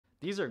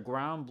These are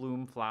ground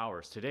bloom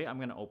flowers. Today I'm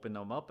gonna open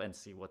them up and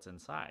see what's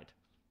inside.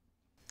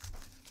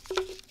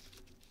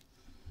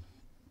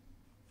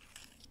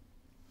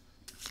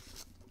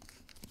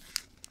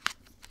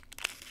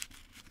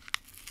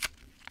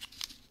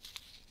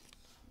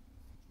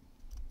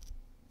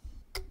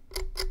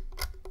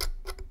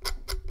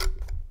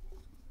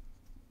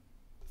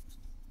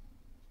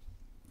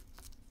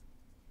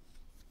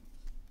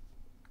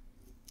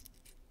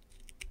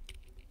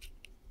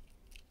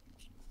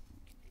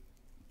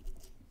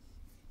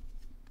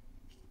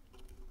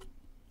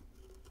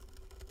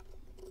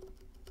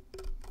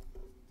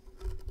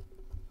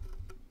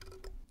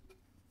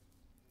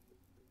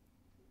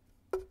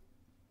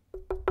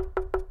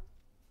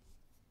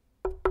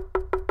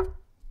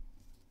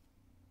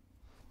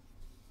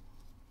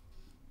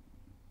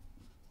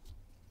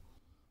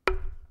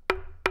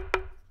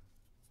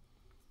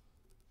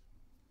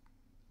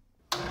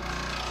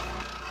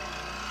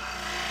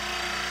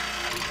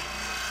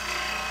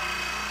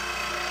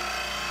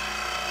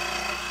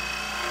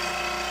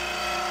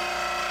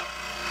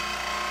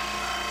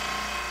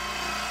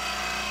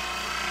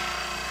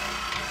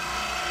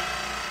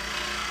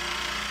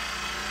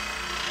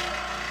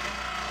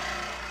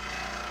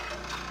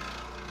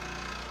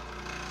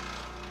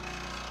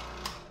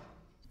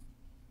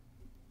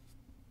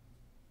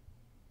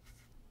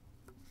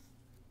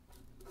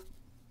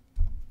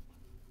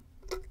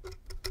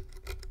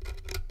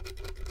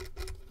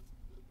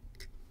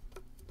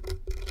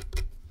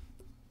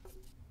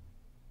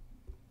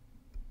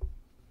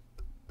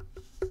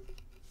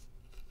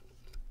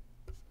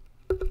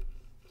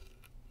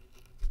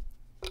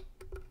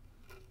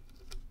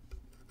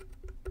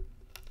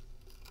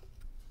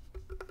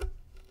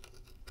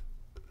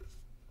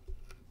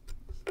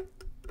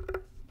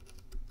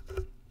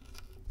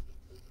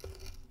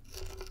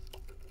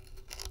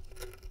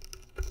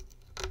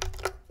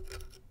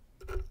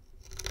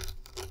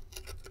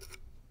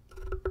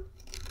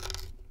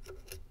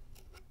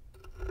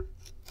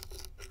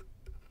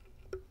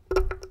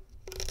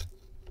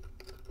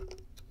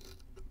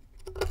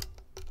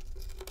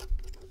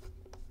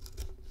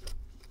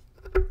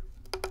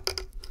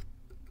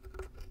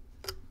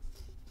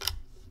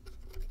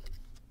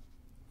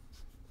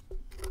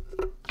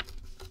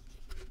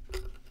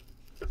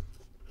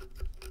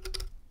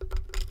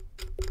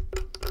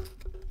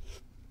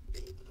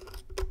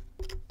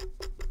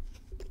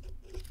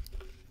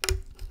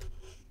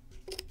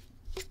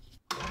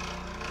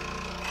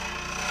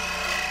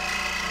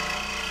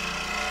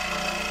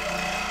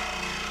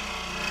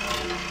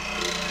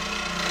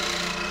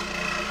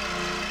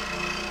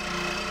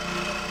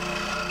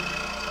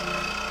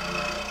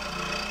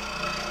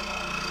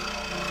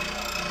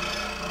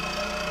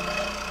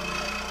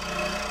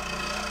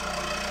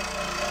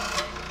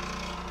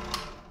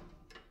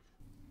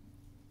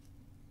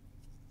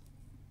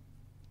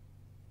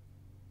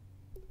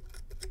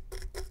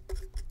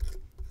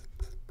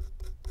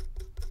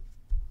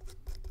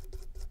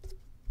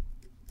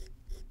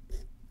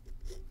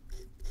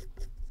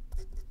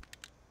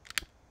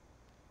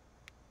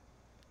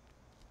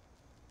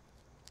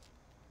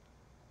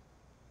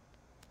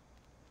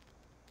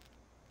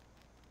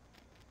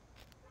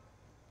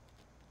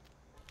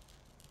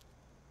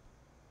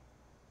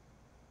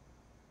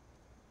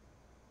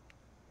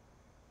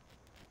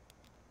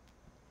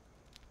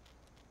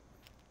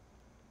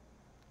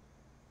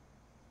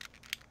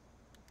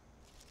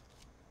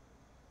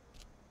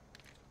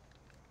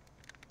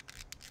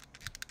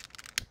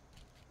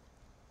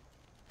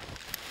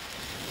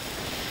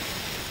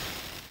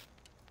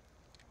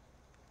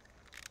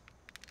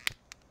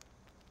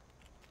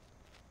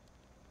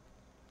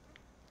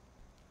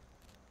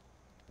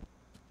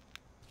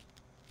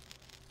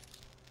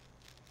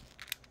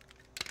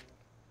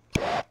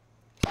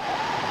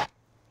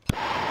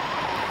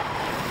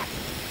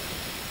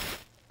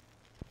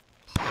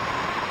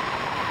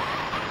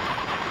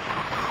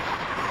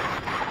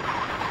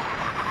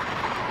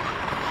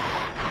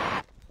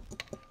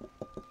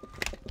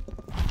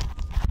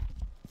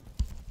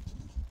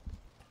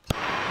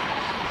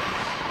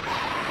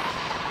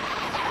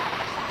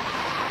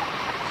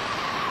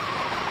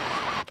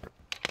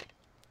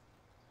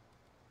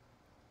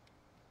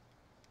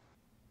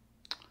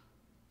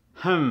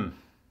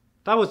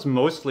 That was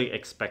mostly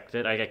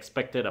expected. I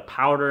expected a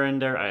powder in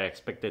there, I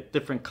expected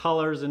different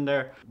colors in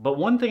there. But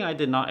one thing I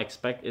did not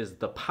expect is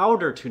the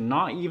powder to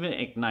not even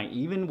ignite,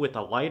 even with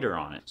a lighter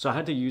on it. So I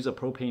had to use a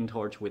propane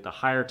torch with a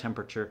higher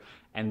temperature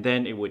and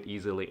then it would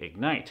easily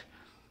ignite.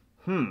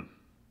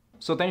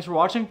 So thanks for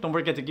watching. Don't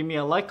forget to give me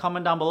a like,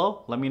 comment down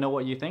below. Let me know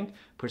what you think.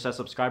 Push that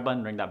subscribe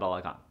button, ring that bell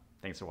icon.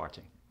 Thanks for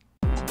watching.